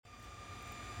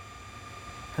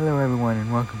Hello everyone,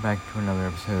 and welcome back to another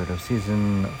episode of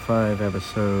Season 5,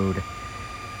 Episode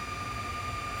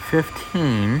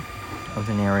 15 of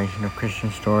the narration of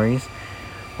Christian stories,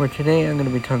 where today I'm going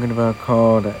to be talking about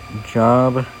called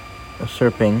Job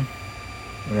Usurping,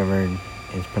 whatever it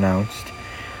is pronounced.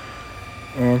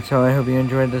 And so I hope you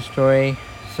enjoyed this story.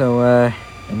 And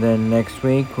then next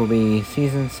week will be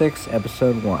Season 6,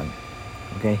 Episode 1.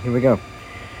 Okay, here we go.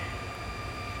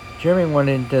 Jeremy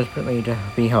wanted desperately to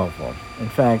be helpful. In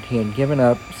fact, he had given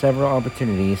up several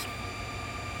opportunities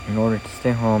in order to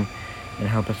stay home and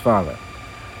help his father.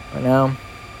 But now,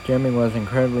 Jeremy was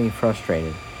incredibly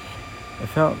frustrated. It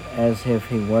felt as if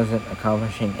he wasn't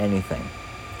accomplishing anything.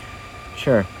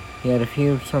 Sure, he had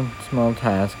some small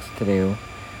tasks to do,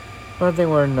 but they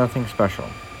were nothing special.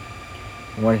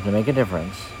 He wanted to make a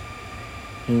difference.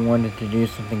 He wanted to do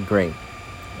something great,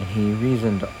 and he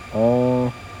reasoned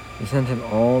all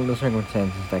the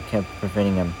circumstances that kept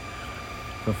preventing him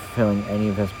from fulfilling any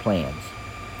of his plans.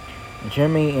 When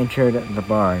Jeremy entered the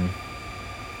barn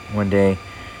one day,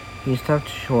 he stopped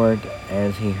short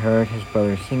as he heard his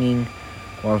brother singing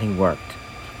while he worked.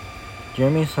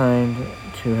 Jeremy sighed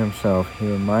to himself. He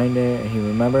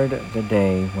remembered the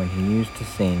day when he used to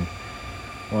sing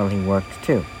while he worked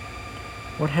too.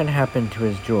 What had happened to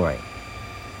his joy?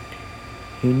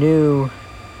 He knew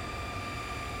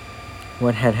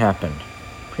what had happened.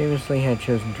 Previously he had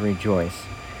chosen to rejoice,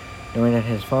 knowing that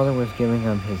his father was giving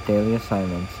him his daily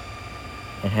assignments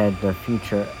and had the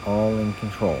future all in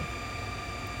control.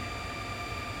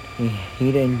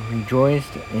 He then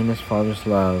rejoiced in his father's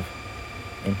love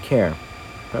and care.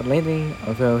 But lately,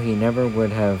 although he never would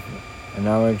have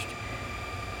acknowledged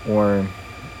or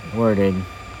worded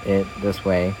it this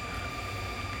way,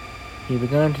 he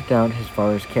began to doubt his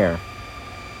father's care.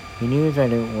 He knew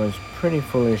that it was a pretty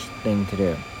foolish thing to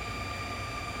do.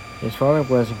 His father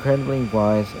was incredibly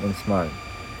wise and smart,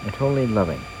 and totally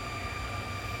loving.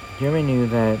 Jeremy knew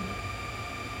that,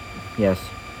 yes,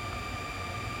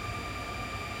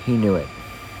 he knew it.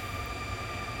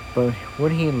 But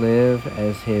would he live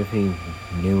as if he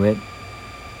knew it?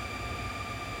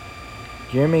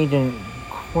 Jeremy didn't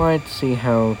quite see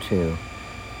how to,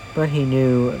 but he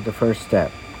knew the first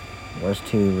step was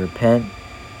to repent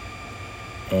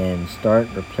and start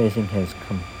replacing his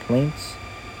complaints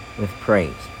with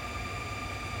praise.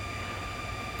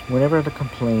 Whenever the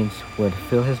complaints would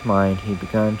fill his mind, he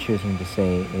began choosing to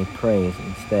say a praise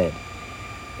instead.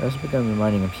 He also began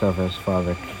reminding himself of his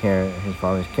father's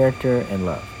character and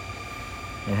love,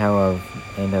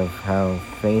 and of how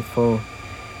faithful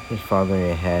his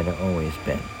father had always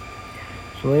been.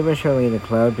 Slowly but surely, the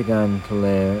cloud began to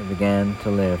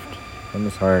lift from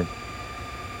his heart,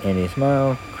 and a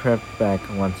smile crept back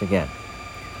once again.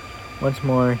 Once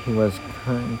more, he was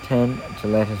content to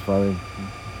let his father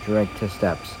direct his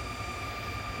steps,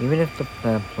 even if the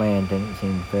plan didn't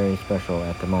seem very special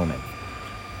at the moment.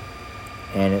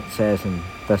 And it says in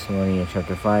Thessalonians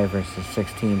chapter 5, verses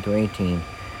 16 to 18,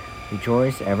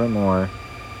 "Rejoice evermore,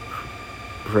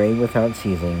 pray without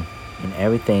ceasing, in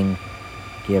everything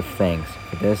give thanks,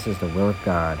 for this is the will of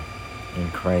God in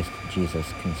Christ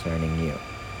Jesus concerning you."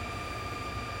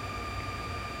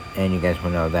 And you guys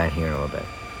will know that here in a little bit.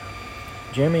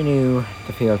 Jeremy knew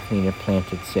the field needed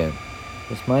planted soon.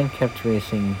 His mind kept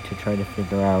racing to try to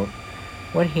figure out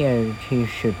what he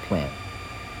should plant.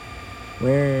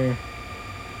 Where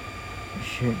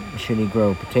should he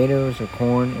grow potatoes or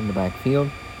corn in the back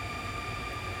field?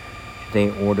 Should they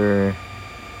order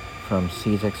from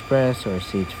Seeds Express or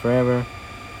Seeds Forever?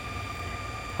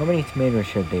 How many tomatoes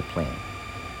should they plant?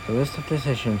 The list of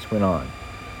decisions went on,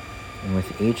 and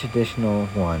with each additional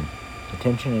one, the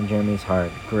tension in Jeremy's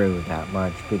heart grew that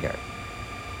much bigger.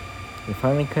 He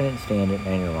finally couldn't stand it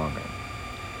any longer.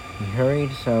 He hurried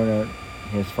to sound out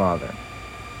his father.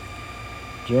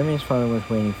 Jeremy's father was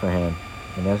waiting for him,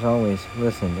 and as always,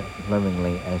 listened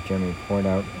lovingly as Jeremy poured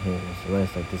out his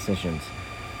list of decisions.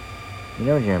 "You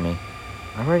know, Jeremy,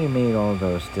 I've already made all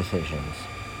those decisions."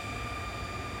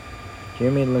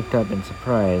 Jeremy looked up in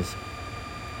surprise.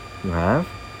 "You have?"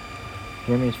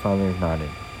 Jeremy's father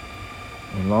nodded.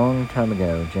 "A long time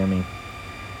ago, Jeremy.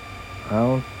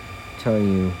 I'll tell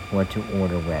you what to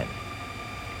order when.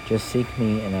 Just seek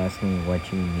me and ask me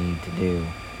what you need to do,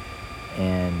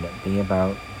 and be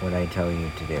about what I tell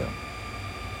you to do."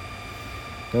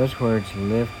 Those words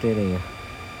lifted a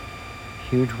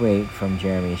huge weight from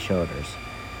Jeremy's shoulders.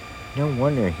 No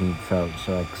wonder he felt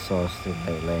so exhausted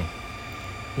lately.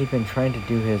 He'd been trying to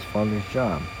do his father's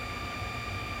job.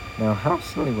 Now, how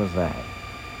silly was that?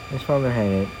 His father had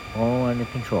it all under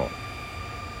control.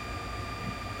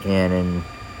 And in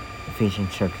Ephesians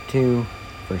chapter 2,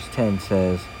 verse 10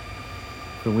 says,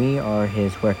 For we are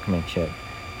his workmanship,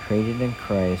 created in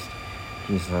Christ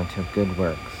Jesus unto good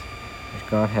works, which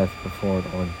God hath before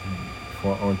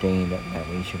ordained that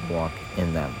we should walk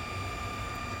in them.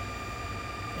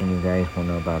 And you guys will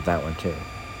know about that one too.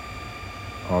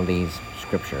 All these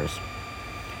scriptures.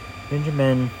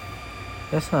 Benjamin,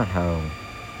 that's not how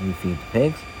you feed the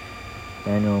pigs.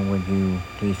 Daniel, would you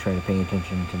please try to pay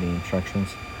attention to the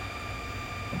instructions?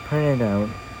 I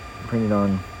printed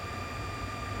on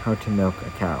how to milk a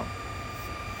cow.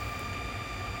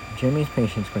 Jimmy's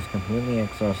patience was completely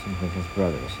exhausted with his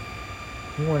brothers.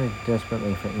 He wanted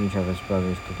desperately for each of his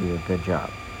brothers to do a good job.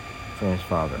 For his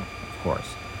father, of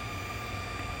course.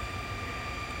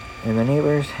 And the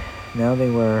neighbors, now they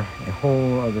were a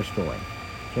whole other story.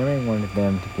 Jimmy wanted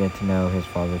them to get to know his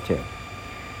father too.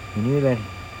 He knew that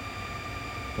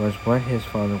was what his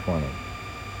father wanted.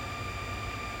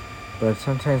 But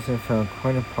sometimes it felt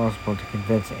quite impossible to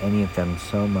convince any of them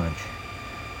so much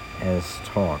as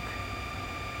talk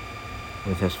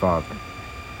with his father.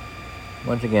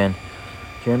 Once again,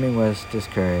 Jeremy was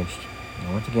discouraged,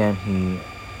 and once again he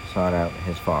sought out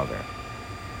his father.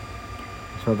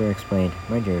 His father explained,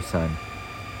 "My dear son,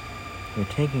 you're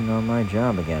taking on my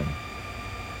job again."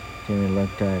 Jeremy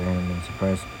looked at him in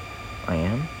surprise. "I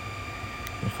am?"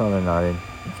 His father nodded.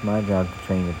 "It's my job to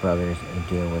train your brothers and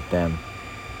deal with them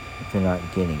if they're not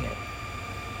getting it.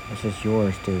 It's just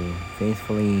yours to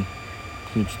faithfully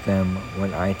teach them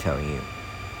what I tell you.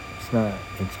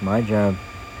 It's my job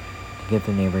to get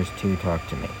the neighbors to talk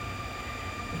to me.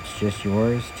 It's just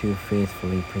yours to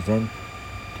faithfully present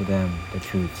to them the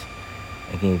truths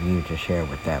I gave you to share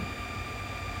with them.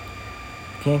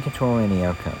 You can't control any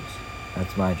outcomes.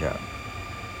 That's my job.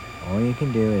 All you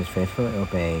can do is faithfully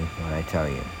obey what I tell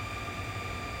you."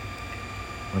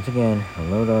 Once again, a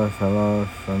load fell off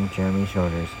from Jeremy's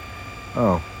shoulders.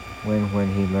 Oh, when would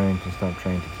he learn to stop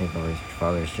trying to take over his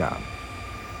father's job?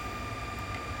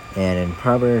 And in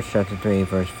Proverbs chapter 3,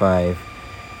 verse 5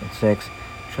 and 6,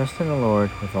 "Trust in the Lord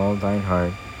with all thine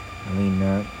heart, and lean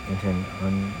not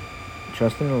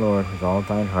trust in the Lord with all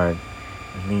thine heart,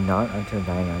 and lean not unto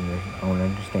thine own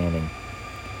understanding.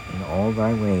 In all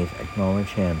thy ways acknowledge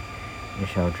him, and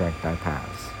he shall direct thy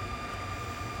paths."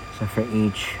 So for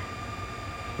each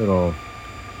little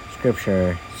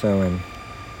scripture, so in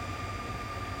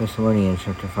Thessalonians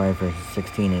chapter 5, verses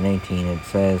 16 and 18, it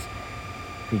says,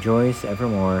 "Rejoice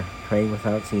evermore, pray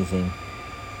without ceasing,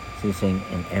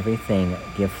 in everything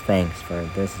give thanks, for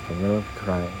this is the will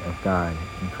of God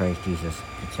in Christ Jesus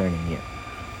concerning you."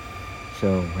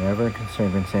 So whatever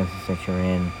circumstances that you're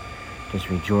in, just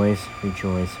rejoice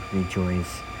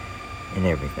in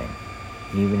everything,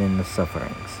 even in the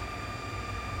sufferings.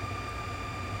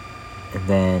 And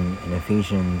then in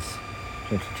Ephesians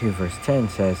chapter 2, verse 10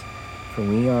 says, "For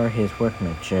we are his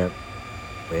workmanship,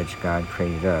 which God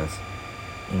created us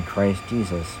in Christ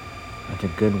Jesus unto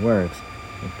good works,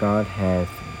 that God hath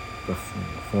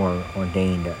before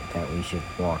ordained that we should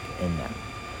walk in them."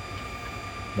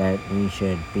 That we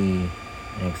should be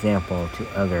an example to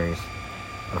others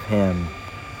of him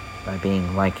by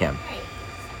being like him.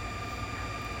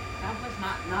 That was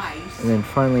not nice. And then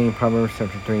finally, Proverbs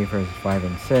chapter 3, verses 5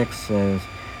 and 6 says,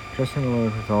 "Trust in the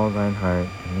Lord with all thine heart,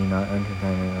 and lean not unto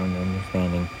thine own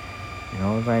understanding. In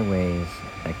all thy ways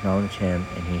acknowledge him,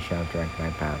 and he shall direct thy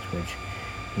paths," which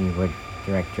he would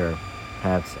direct your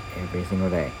paths every single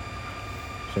day.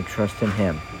 So trust in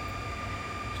him.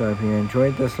 So if you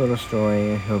enjoyed this little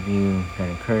story, I hope you got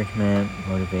encouragement,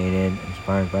 motivated,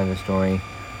 inspired by the story.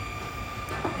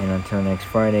 And until next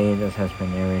Friday, this has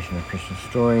been Narration of Christian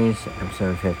Stories,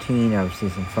 episode 15 of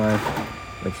season 5,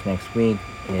 which next week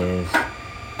is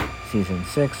season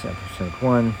 6, episode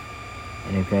 1.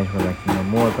 And if you guys would like to know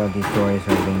more about these stories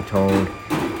that are being told,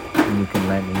 you can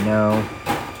let me know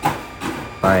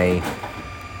by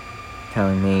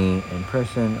telling me in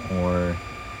person or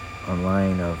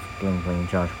online of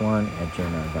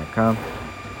blingblingjosh1@gmail.com.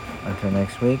 Until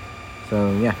next week.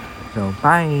 So yeah. So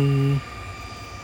bye.